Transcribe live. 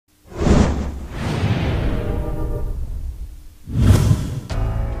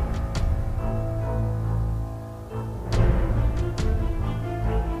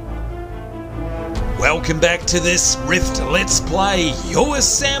Welcome back to this Rift Let's Play. You're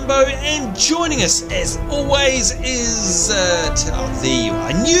Sambo, and joining us as always is there you are.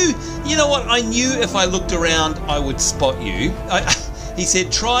 I knew if I looked around I would spot you. He said,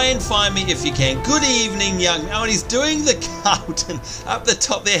 try and find me if you can. Good evening, young man. Oh, and he's doing the Carlton up the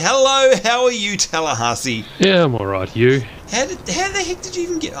top there. Hello, how are you, Tallahassee? Yeah, I'm alright, you? How the heck did you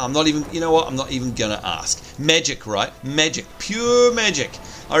even get... I'm not even going to ask. Magic, right? Magic. Pure magic.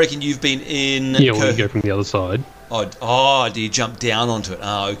 I reckon you've been in... Yeah, well, you go from the other side. Oh, do you jump down onto it?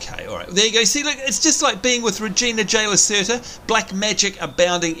 Oh, okay, all right. There you go. See, look, it's just like being with Regina J. Lacerta. Black magic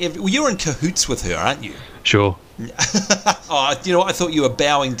abounding everywhere. Well, you're in cahoots with her, aren't you? Sure. Oh, you know what? I thought you were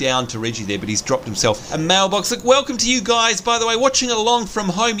bowing down to Reggie there, but he's dropped himself a mailbox. Look, welcome to you guys, by the way, watching along from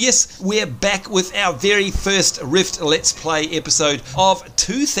home. Yes, we're back with our very first Rift Let's Play episode of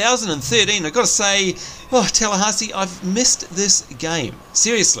 2013. I've got to say, oh, Tallahassee, I've missed this game.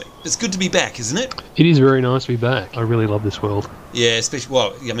 Seriously, it's good to be back, isn't it? It is very nice to be back. I really love this world. Yeah, especially,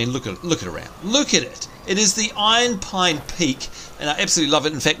 well, I mean, look at it around. Look at it. It is the Iron Pine Peak, and I absolutely love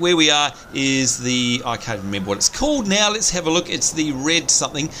it. In fact, where we are is the... I can't remember what it's called now. Let's have a look. It's the red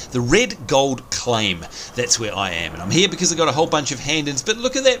something. The Red Gold Claim. That's where I am. And I'm here because I've got a whole bunch of hand-ins. But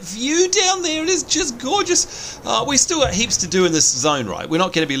look at that view down there. It is just gorgeous. We've still got heaps to do in this zone, right? We're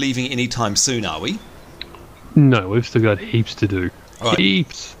not going to be leaving anytime soon, are we? No, we've still got heaps to do. Right.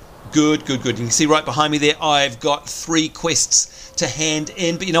 Heaps. Good. You can see right behind me there, I've got 3 quests to hand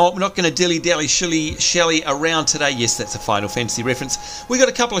in. But you know what? We're not going to dilly-dally, shilly-shally around today. Yes, that's a Final Fantasy reference. We got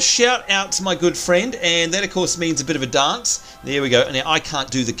a couple of shout-outs, my good friend, and that, of course, means a bit of a dance. There we go. Now, I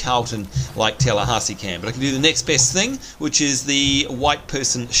can't do the Carlton like Tallahassee can, but I can do the next best thing, which is the white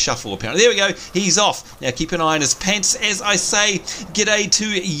person shuffle, apparently. There we go. He's off. Now, keep an eye on his pants. As I say, g'day to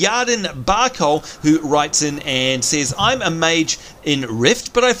Yarden Barkol, who writes in and says, I'm a mage in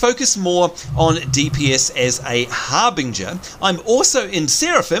Rift, but I focus more on DPS as a harbinger. I'm also in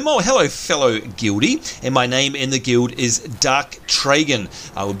Seraphim. Oh, hello, fellow guildie. And my name in the guild is Dark Tragon.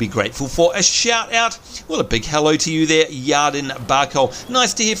 I would be grateful for a shout out. Well, a big hello to you there, Yarden Barkol.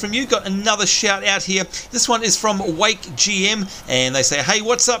 Nice to hear from you. Got another shout out here. This one is from Wake GM, and they say, hey,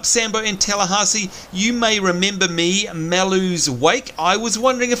 what's up, Sambo in Tallahassee? You may remember me, Malu's Wake. I was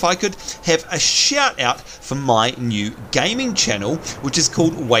wondering if I could have a shout out for my new gaming channel, which is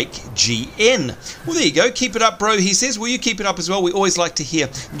called Wake GN. Well, there you go. Keep it up, bro, he says. Will you keep it up as well? We always like to hear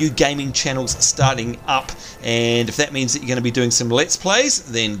new gaming channels starting up, and if that means that you're going to be doing some Let's Plays,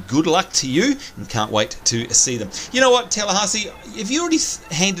 then good luck to you, and can't wait to see them. You know what, Tallahassee, have you already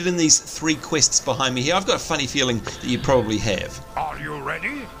handed in these 3 quests behind me here? I've got a funny feeling that you probably have. Are you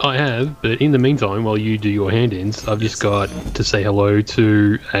ready? I have, but in the meantime, while you do your hand-ins, I've just got to say hello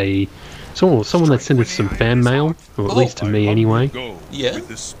to someone that sent us some fan mail, or at least to me anyway. Yeah. Hello,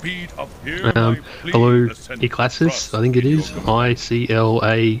 Eclassis, I think it is. Iclassis.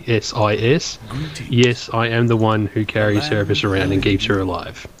 Yes, I am the one who carries Cerebus around and keeps her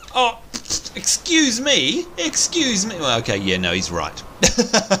alive. Oh, excuse me. Well, okay, yeah, no, he's right.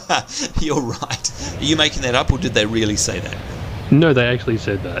 You're right. Are you making that up, or did they really say that? No, they actually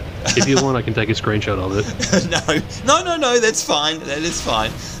said that. If you want, I can take a screenshot of it. No, that's fine. That is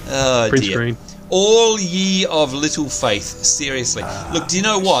fine. Oh, Print dear. screen. All ye of little faith. Seriously. Look, do you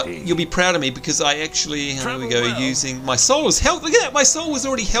know what? You'll be proud of me because I actually, here we go, using my soul was healthy. Look at that. My soul was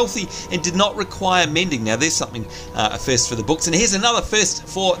already healthy and did not require mending. Now, there's something a first for the books. And here's another first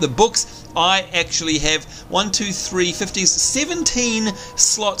for the books. I actually have 17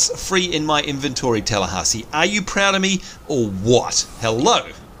 slots free in my inventory, Tallahassee. Are you proud of me or what? Hello.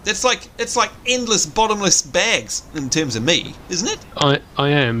 It's like endless, bottomless bags in terms of me, isn't it? I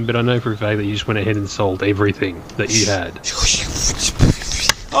am, but I know for a fact that you just went ahead and sold everything that you had.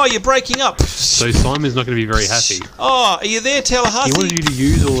 Oh, you're breaking up. So Simon's not going to be very happy. Oh, are you there, Tallahassee? He wanted you to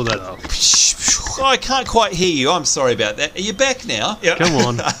use all of that up. Oh, I can't quite hear you. I'm sorry about that. Are you back now? Yep. Come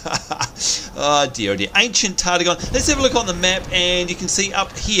on. Oh dear. Ancient Tardigon. Let's have a look on the map, and you can see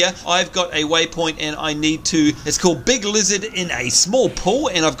up here I've got a waypoint, and I need to... It's called Big Lizard in a Small Pool,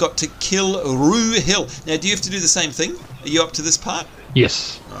 and I've got to kill Ruhil. Now, do you have to do the same thing? Are you up to this part?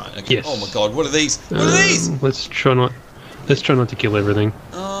 Yes. Right, okay. Yes. Oh my God, what are these? What are these? Let's try not to kill everything.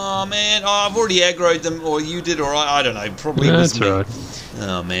 Oh man, I've already aggroed them, or you did, or I don't know. Probably it was me. Right.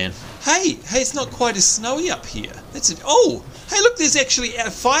 Oh man. Hey, it's not quite as snowy up here. That's it. Oh, hey, look, there's actually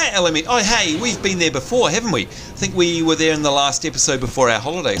a fire element. Oh, hey, we've been there before, haven't we? I think we were there in the last episode before our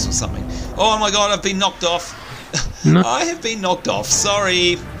holidays or something. Oh my God, I've been knocked off. No. I have been knocked off.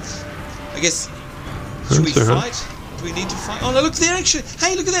 Sorry. I guess. Should we fight? Do we need to fight? Oh no, look, they're actually...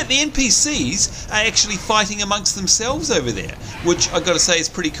 Hey, look at that. The NPCs are actually fighting amongst themselves over there, which I've got to say is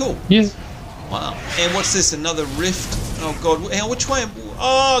pretty cool. Yeah. Wow. And what's this? Another rift? Oh god. Which way?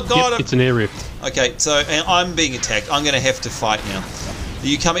 Oh god. Yep, it's an air rift. Okay, so I'm being attacked. I'm going to have to fight now. Are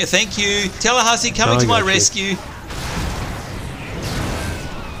you coming? Thank you. Tallahassee coming to my rescue.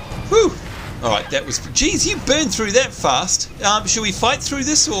 Whew. Alright, that was... Geez, you burned through that fast. Should we fight through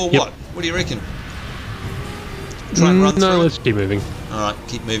this or what? What do you reckon? Try and run through it? No, let's keep moving. Alright,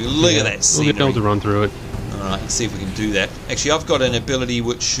 keep moving. Look at that scenery. We'll be able to run through it. Alright, let's see if we can do that. Actually, I've got an ability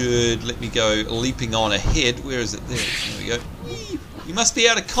which should let me go leaping on ahead. Where is it? There we go. You must be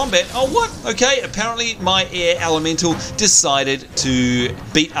out of combat. Oh, what? Okay, apparently my air elemental decided to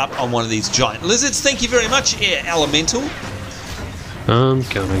beat up on one of these giant lizards. Thank you very much, air elemental. I'm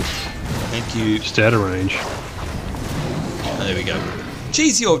coming. Thank you. Just out of range. Oh, there we go.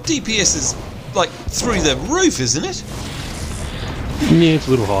 Geez, your DPS is like through the roof, isn't it? Yeah, it's a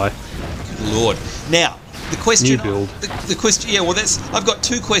little high. Good lord. Now, the question... New build. The question... Yeah, well, I've got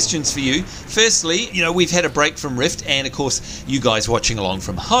two questions for you. Firstly, you know, we've had a break from Rift, and of course, you guys watching along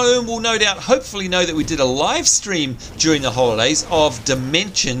from home will no doubt, hopefully know that we did a live stream during the holidays of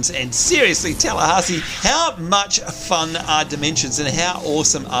Dimensions, and seriously, Tallahassee, how much fun are Dimensions, and how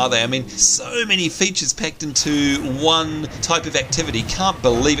awesome are they? I mean, so many features packed into one type of activity. Can't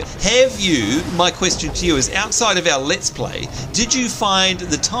believe it. Have you, my question to you is, outside of our Let's Play, did you find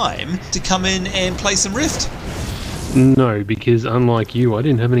the time to come in and play some Rift? No, because unlike you, I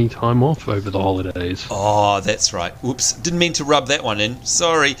didn't have any time off over the holidays. Oh, that's right. Whoops. Didn't mean to rub that one in.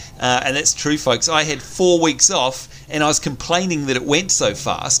 Sorry. And that's true, folks. I had 4 weeks off, and I was complaining that it went so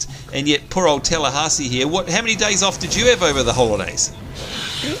fast, and yet poor old Tallahassee here. How many days off did you have over the holidays?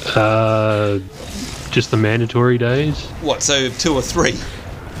 Just the mandatory days. What, so 2 or 3?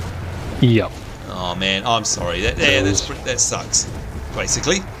 Yep. Oh, man. I'm sorry. That sucks,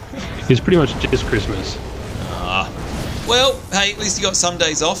 basically. It's pretty much just Christmas. Well, hey, at least you got some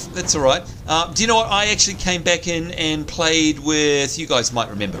days off. That's all right. Do you know what? I actually came back in and played with, you guys might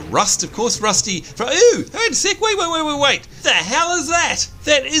remember, Rust, of course. Rusty. Ooh, wait a sec. Wait. The hell is that?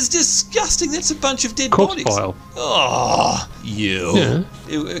 That is disgusting. That's a bunch of dead Corpse bodies. pile. Oh, you. Yeah.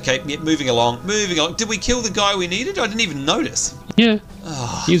 Okay, yeah, moving along. Did we kill the guy we needed? I didn't even notice. Yeah,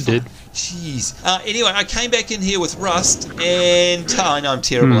 oh, you did. Jeez. Anyway, I came back in here with Rust, and I know I'm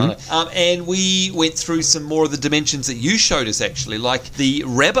terrible, aren't I? And we went through some more of the dimensions that you showed us, actually, like the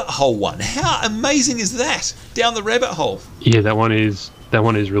rabbit hole one. How amazing is that? Down the rabbit hole. Yeah, that one is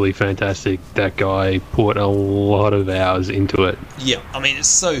really fantastic. That guy put a lot of hours into it. Yeah, I mean, it's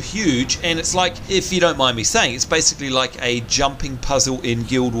so huge, and it's like, if you don't mind me saying, it's basically like a jumping puzzle in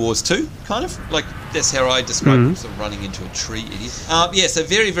Guild Wars 2, kind of. Like, that's how I describe it, sort of running into a tree, idiot. Yeah, so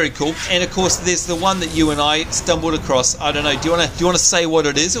very, very cool. And of course, there's the one that you and I stumbled across. I don't know, do you want to say what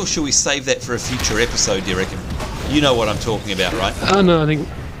it is, or should we save that for a future episode, do you reckon? You know what I'm talking about, right? No, I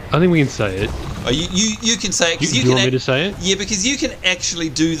think we can say it. Oh, you can say it. You want me to say it? Yeah, because you can actually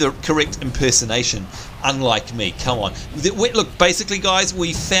do the correct impersonation, unlike me. Come on. Look, basically, guys,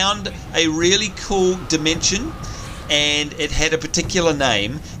 we found a really cool dimension, and it had a particular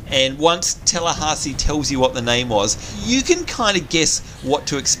name, and once Tallahassee tells you what the name was, you can kind of guess what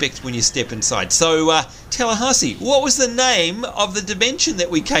to expect when you step inside. So, Tallahassee, what was the name of the dimension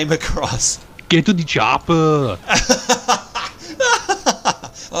that we came across? Get to the chopper!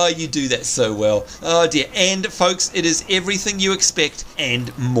 Oh, you do that so well. Oh, dear. And, folks, it is everything you expect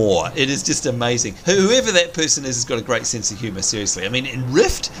and more. It is just amazing. Whoever that person is has got a great sense of humour, seriously. I mean, in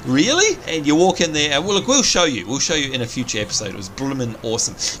Rift? Really? And you walk in there... Well, look, we'll show you. We'll show you in a future episode. It was bloomin'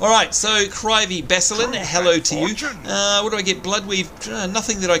 awesome. All right, so, Crivey Basilin, hello to you. What do I get? Bloodweave?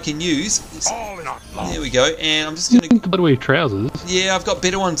 Nothing that I can use. There we go. And I'm just going to... Bloodweave trousers? Yeah, I've got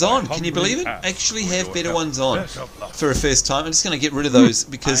better ones on. Can you believe it? I actually have better ones on for a first time. I'm just going to get rid of those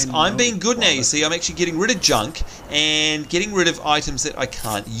because I'm being good now, you see. I'm actually getting rid of junk and getting rid of items that I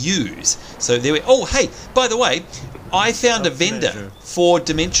can't use. So there we... Oh, hey, by the way, I found a vendor for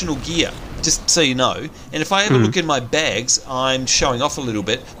dimensional gear, just so you know. And if I have a look in my bags, I'm showing off a little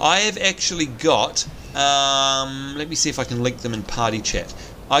bit. I have actually got... let me see if I can link them in party chat.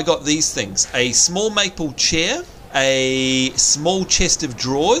 I got these things. A small maple chair, a small chest of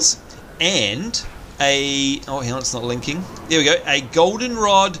drawers, and... oh, hang on, it's not linking. There we go. A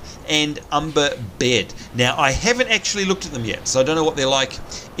goldenrod and umber bed. Now, I haven't actually looked at them yet, so I don't know what they're like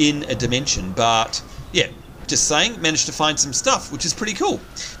in a dimension. But, yeah, just saying, managed to find some stuff, which is pretty cool.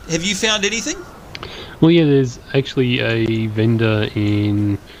 Have you found anything? Well, yeah, there's actually a vendor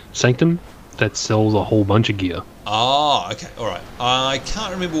in Sanctum that sells a whole bunch of gear. Oh, okay, all right. I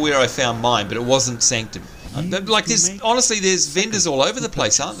can't remember where I found mine, but it wasn't Sanctum. Like there's vendors all over the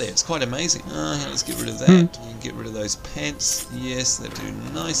place, aren't there? It's quite amazing. Let's get rid of that. Get rid of those pants. Yes, they do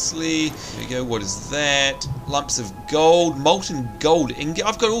nicely. There we go. What is that? Lumps of gold, molten gold ingot.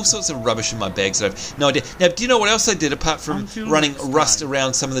 I've got all sorts of rubbish in my bags that I've no idea. Now, do you know what else I did apart from running rust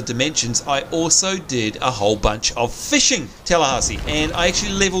around some of the dimensions? I also did a whole bunch of fishing, Tallahassee, and I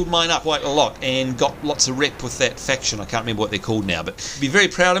actually leveled mine up quite a lot and got lots of rep with that faction. I can't remember what they're called now, but be very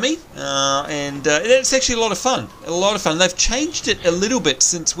proud of me. And it's actually a lot of fun. A lot of fun. They've changed it a little bit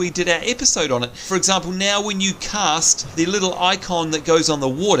since we did our episode on it. For example, now when you cast the little icon that goes on the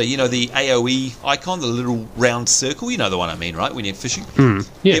water, you know, the AoE icon, the little round circle, you know the one I mean, right, when you're fishing?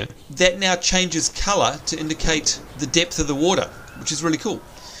 Yeah. Yep, that now changes colour to indicate the depth of the water, which is really cool.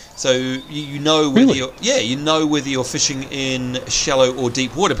 So you know whether you know whether you're fishing in shallow or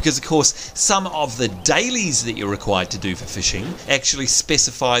deep water, because of course some of the dailies that you're required to do for fishing actually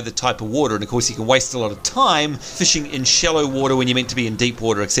specify the type of water, and of course you can waste a lot of time fishing in shallow water when you're meant to be in deep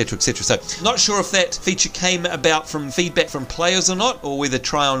water, etc., etc. So not sure if that feature came about from feedback from players or not, or whether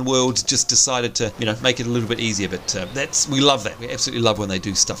Trion Worlds just decided to make it a little bit easier. But we love that. We absolutely love when they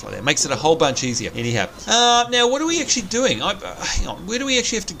do stuff like that. It makes it a whole bunch easier. Anyhow, now what are we actually doing? Hang on, where do we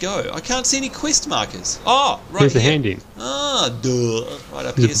actually have to go? I can't see any quest markers. Oh, right. There's here. a hand in. Duh. Right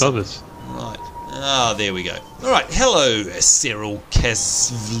up here. It's above us. Right. There we go. Alright, hello, Cyril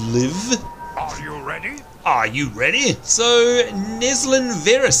Kasvliv. Are you ready? Are you ready? So, Neslin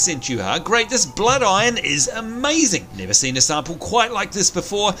Vera sent you her. Great, this blood iron is amazing. Never seen a sample quite like this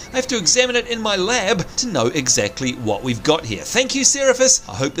before. I have to examine it in my lab to know exactly what we've got here. Thank you, Seraphis.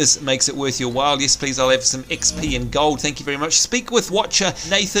 I hope this makes it worth your while. Yes, please, I'll have some XP and gold. Thank you very much. Speak with Watcher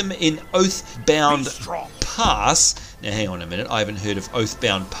Nathan in Oathbound Pass. Now, hang on a minute. I haven't heard of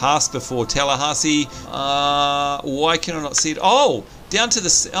Oathbound Pass before, Tallahassee. Why can I not see it? Oh, down to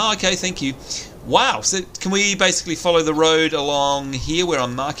the... Oh, okay, thank you. Wow, so can we basically follow the road along here where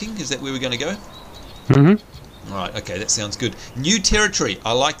I'm marking? Is that where we're going to go? Mm-hmm. Alright, okay, that sounds good. New territory,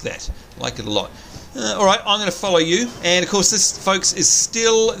 I like that. I like it a lot. Alright, I'm going to follow you. And of course this, folks, is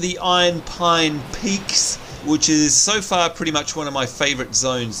still the Iron Pine Peaks, which is so far pretty much one of my favourite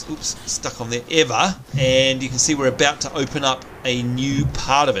zones, oops, stuck on there, ever. And you can see we're about to open up a new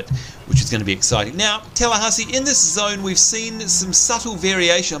part of it, which is going to be exciting. Now, Tallahassee, in this zone we've seen some subtle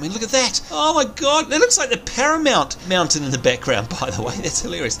variation. I mean, look at that. Oh my god, that looks like the Paramount Mountain in the background, by the way. That's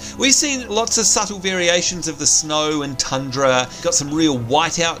hilarious. We've seen lots of subtle variations of the snow and tundra. Got some real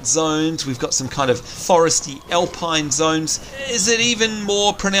whiteout zones. We've got some kind of foresty alpine zones. Is it even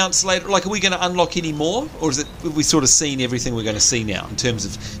more pronounced later? Like, are we going to unlock any more? Or is it, have we sort of seen everything we're going to see now in terms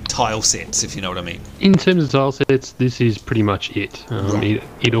of tile sets, if you know what I mean? In terms of tile sets, this is pretty much it. Right.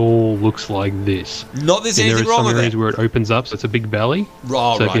 It all looks like this. Not there's anything wrong with there are some areas that. where it opens up, so it's a big valley.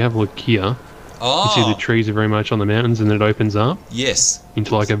 Right, so if you have a look here, you see the trees are very much on the mountains, and it opens up. Yes.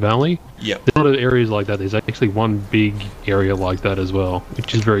 Into like a valley. Yep. There's a lot of areas like that. There's actually one big area like that as well,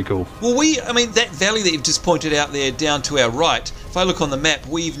 which is very cool. Well, I mean, that valley that you've just pointed out there down to our right, if I look on the map,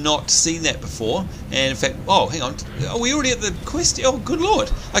 we've not seen that before. And in fact, oh, hang on. Are we already at the quest? Oh, good lord.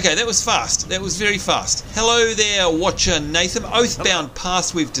 Okay, that was fast. That was very fast. Hello there, Watcher Nathan. Oathbound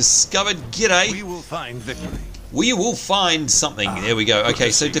Pass we've discovered. G'day. We will find victory. We will find something. There we go.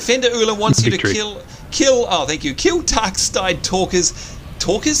 Okay, so Defender Ulan wants you to kill. Oh, thank you. Kill Darktide Talkers.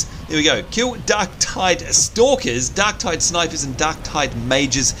 Talkers? There we go. Kill Darktide Stalkers, Darktide Snipers, and Darktide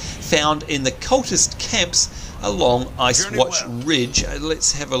Mages found in the cultist camps along Icewatch Ridge.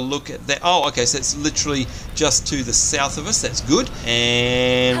 Let's have a look at that. Oh, okay, so it's literally just to the south of us. That's good.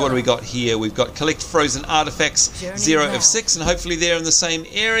 And what do we got here? We've got collect frozen artifacts, 0 of 6, and hopefully they're in the same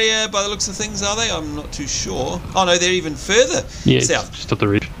area by the looks of things, are they? I'm not too sure. Oh no, they're even further south. Just up the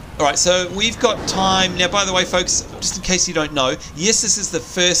ridge. Alright, so we've got time. Now, by the way, folks, just in case you don't know, yes, this is the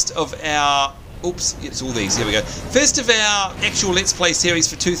first of our... Oops, it's all these. Here we go. First of our actual Let's Play series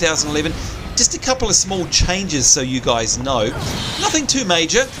for 2011. Just a couple of small changes so you guys know. Nothing too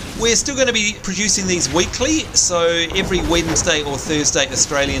major. We're still going to be producing these weekly, so every Wednesday or Thursday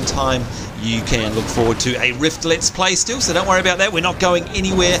Australian time you can look forward to a Rift Let's Play still, so don't worry about that. We're not going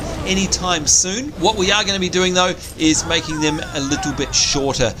anywhere anytime soon. What we are going to be doing though is making them a little bit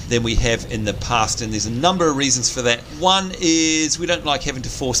shorter than we have in the past, and there's a number of reasons for that. One is we don't like having to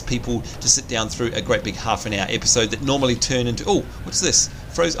force people to sit down through a great big half-an-hour episode that normally turn into... Oh, what's this?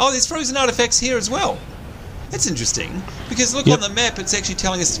 Oh, there's frozen artifacts here as well. That's interesting, because look on the map, it's actually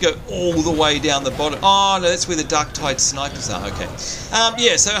telling us to go all the way down the bottom. Oh, no, that's where the Darktide Snipers are. Okay.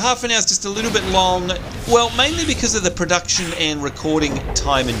 Yeah, so half an hour is just a little bit long. Well, mainly because of the production and recording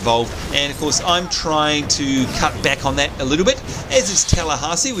time involved. And, of course, I'm trying to cut back on that a little bit. As it's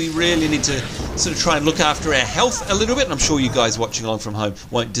Tallahassee, we really need to sort of try and look after our health a little bit. And I'm sure you guys watching along from home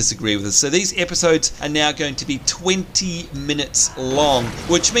won't disagree with us. So these episodes are now going to be 20 minutes long,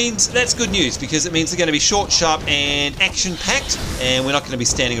 which means that's good news, because it means they're going to be short, sharp and action-packed, and we're not going to be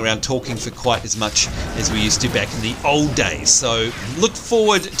standing around talking for quite as much as we used to back in the old days. So look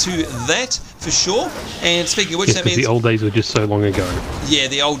forward to that for sure. And speaking of which, that means the old days were just so long ago. Yeah,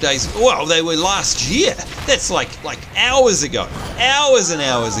 the old days. Well, they were last year. That's like hours ago, hours and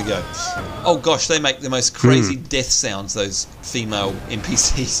hours ago. Oh gosh, they make the most crazy death sounds, those female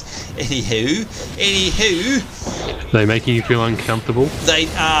NPCs. Anywho, they're making you feel uncomfortable. They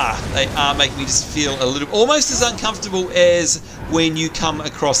are making me just feel a little, almost as uncomfortable as when you come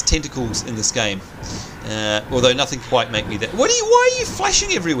across tentacles in this game. Although nothing quite make me that. Why are you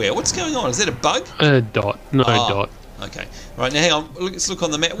flashing everywhere? What's going on? Is that a bug? Dot. No, dot. Okay. Right, now hang on. Let's look on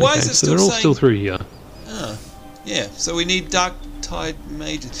the map. Why is it so still they're all saying... still through here. Oh, yeah. So we need Darktide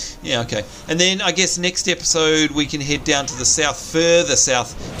Mages. Yeah, okay. And then I guess next episode we can head down to the south, further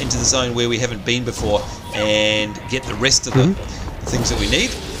south into the zone where we haven't been before, and get the rest of the things that we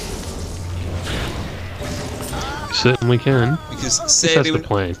need. Certainly can. Because sadly,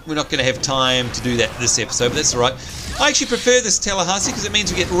 we're not going to have time to do that this episode, but that's alright. I actually prefer this Tallahassee because it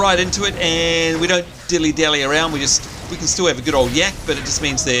means we get right into it and we don't dilly-dally around. We can still have a good old yak, but it just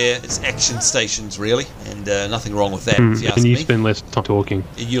means it's action stations, really. And nothing wrong with that, if you ask me. And you spend less time talking.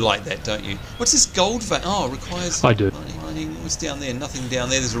 You like that, don't you? What's this gold vein? Oh, it requires... I do. What's down there? Nothing down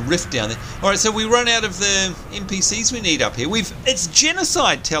there. There's a rift down there. Alright, so we run out of the NPCs we need up here. It's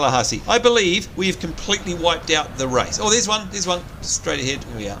genocide, Tallahassee. I believe we've completely wiped out the race. Oh, there's one. There's one. Straight ahead.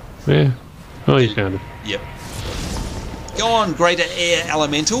 Here we are. Yeah. Oh, you found him. Yep. Go on, Greater Air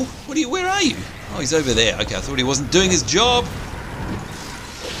Elemental. Where are you? Oh, he's over there. Okay, I thought he wasn't doing his job.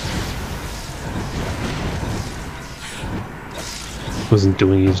 Wasn't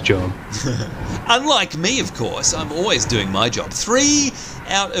doing his job. Unlike me, of course, I'm always doing my job. 3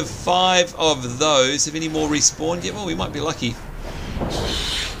 out of 5 of those. Have any more respawned yet? Well, we might be lucky.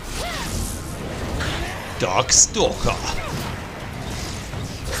 Dark Stalker.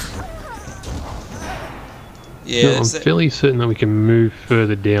 Yeah, I'm fairly certain that we can move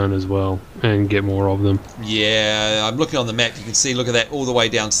further down as well and get more of them. Yeah, I'm looking on the map. You can see, look at that, all the way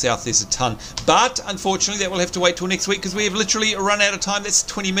down south there's a ton. But, unfortunately, that will have to wait till next week because we have literally run out of time. That's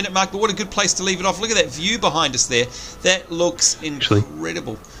the 20-minute mark, but what a good place to leave it off. Look at that view behind us there. That looks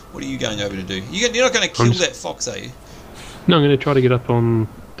incredible. What are you going over to do? You're not going to kill that fox, are you? No, I'm going to try to get up on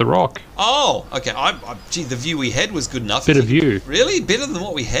the rock. Oh, okay. Gee, the view we had was good enough. Better view. Really? Better than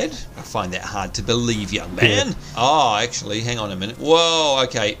what we had? I find that hard to believe, young man. Yeah. Oh, actually, hang on a minute. Whoa,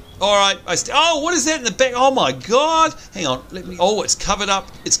 okay. All right. Oh, what is that in the back? Oh, my God. Hang on. Oh, it's covered up.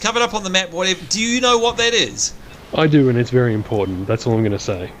 It's covered up on the map, whatever. Do you know what that is? I do, and it's very important. That's all I'm going to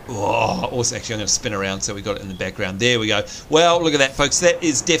say. Oh, also, actually, I'm going to spin around so we got it in the background. There we go. Well, look at that, folks. That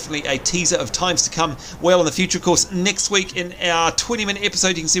is definitely a teaser of times to come well in the future. Of course, next week in our 20-minute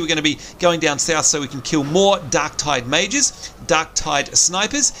episode, you can see we're going to be going down south so we can kill more Darktide Mages, Darktide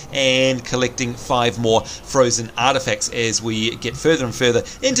Snipers, and collecting 5 more frozen artifacts as we get further and further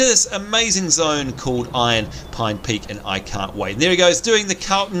into this amazing zone called Iron Pine Peak, and I can't wait. And there he goes, doing the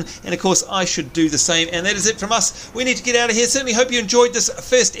Carlton, and of course, I should do the same. And that is it from us. We need to get out of here. Certainly hope you enjoyed this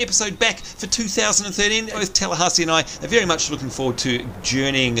first episode back for 2013. Both Tallahassee and I are very much looking forward to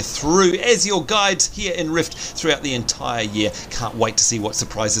journeying through as your guides here in Rift throughout the entire year. Can't wait to see what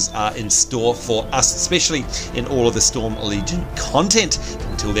surprises are in store for us, especially in all of the Storm Legion content.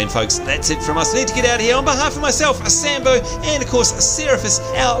 Until then, folks, that's it from us. I need to get out of here. On behalf of myself, Sambo, and of course Seraphis,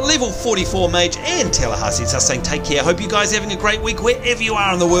 our level 44 mage, and Tallahassee, it's us saying take care. Hope you guys are having a great week wherever you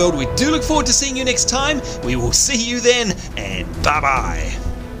are in the world. We do look forward to seeing you next time. We will see you then, and bye-bye.